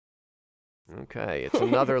Okay, it's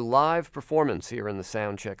another live performance here in the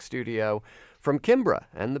Soundcheck studio from Kimbra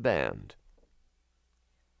and the band.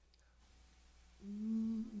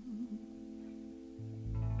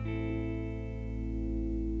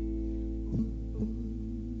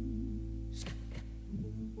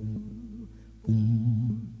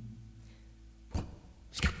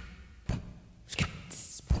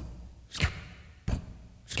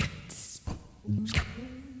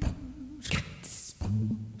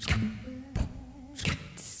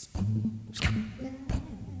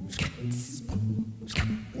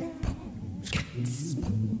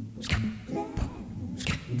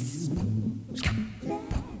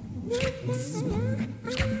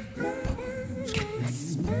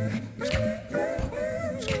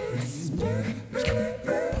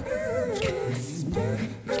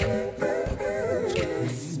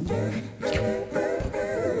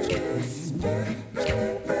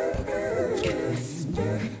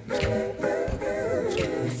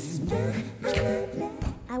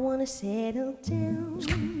 Settle down.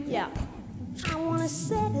 Yeah. I wanna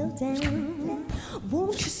settle down.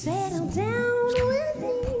 Won't you settle down with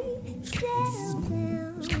me? Settle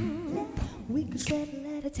down. We could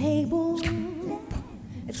settle at a table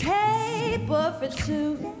for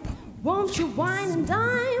two. Won't you wine and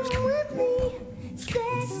dine with me?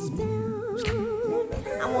 Settle down.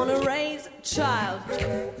 I wanna raise a child.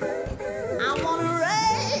 I wanna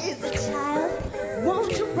raise a child.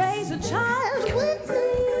 Won't you raise a child with me?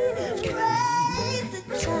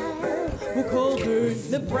 We'll call her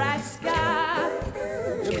Nebraska,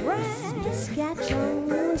 Nebraska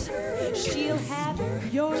Jones. She'll have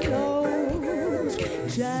your nose,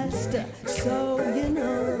 just so you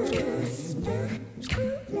know.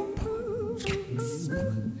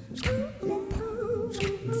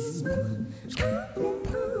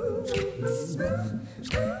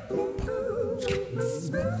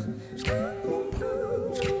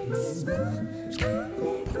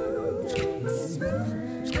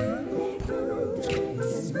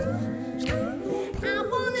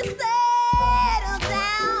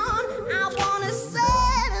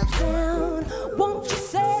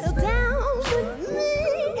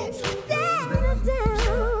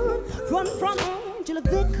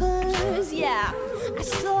 Because, yeah, I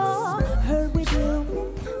saw her with you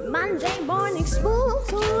Monday morning, small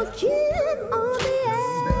talking on the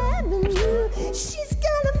avenue. She's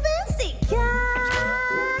got a fancy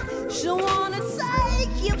car. She'll wanna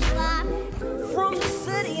take you fly from the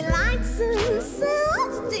city lights and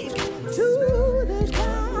sounds deep to the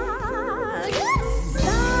dark.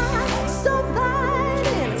 Star so bright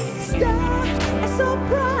and star so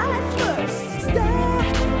bright, first star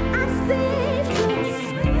I see.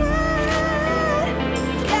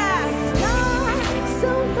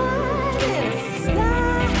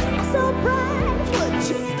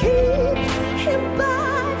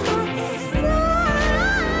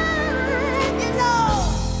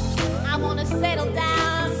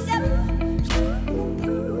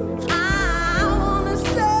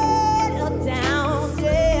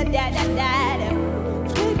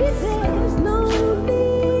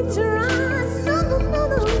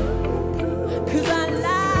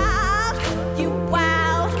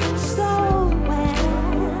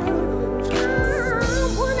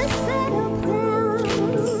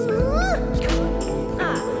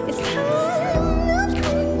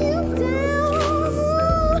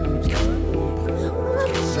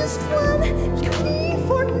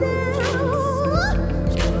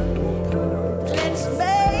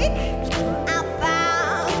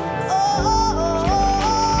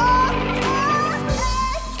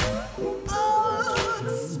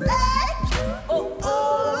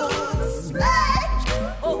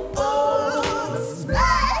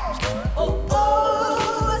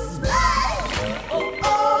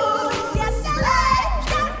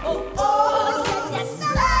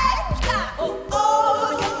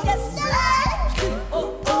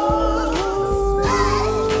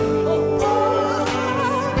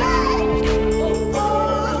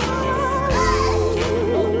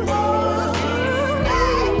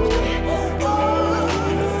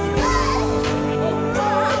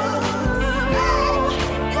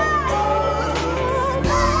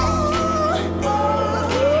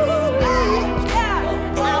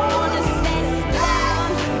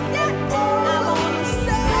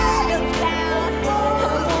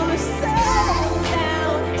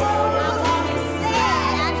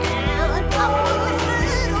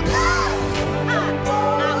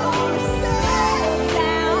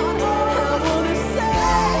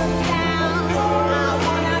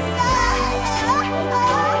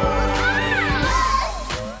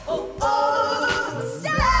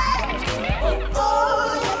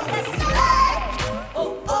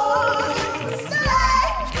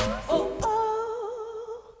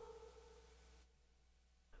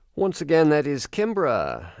 Once again, that is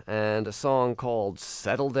Kimbra and a song called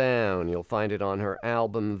Settle Down. You'll find it on her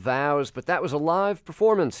album Vows, but that was a live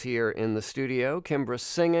performance here in the studio. Kimbra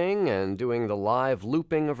singing and doing the live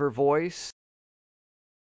looping of her voice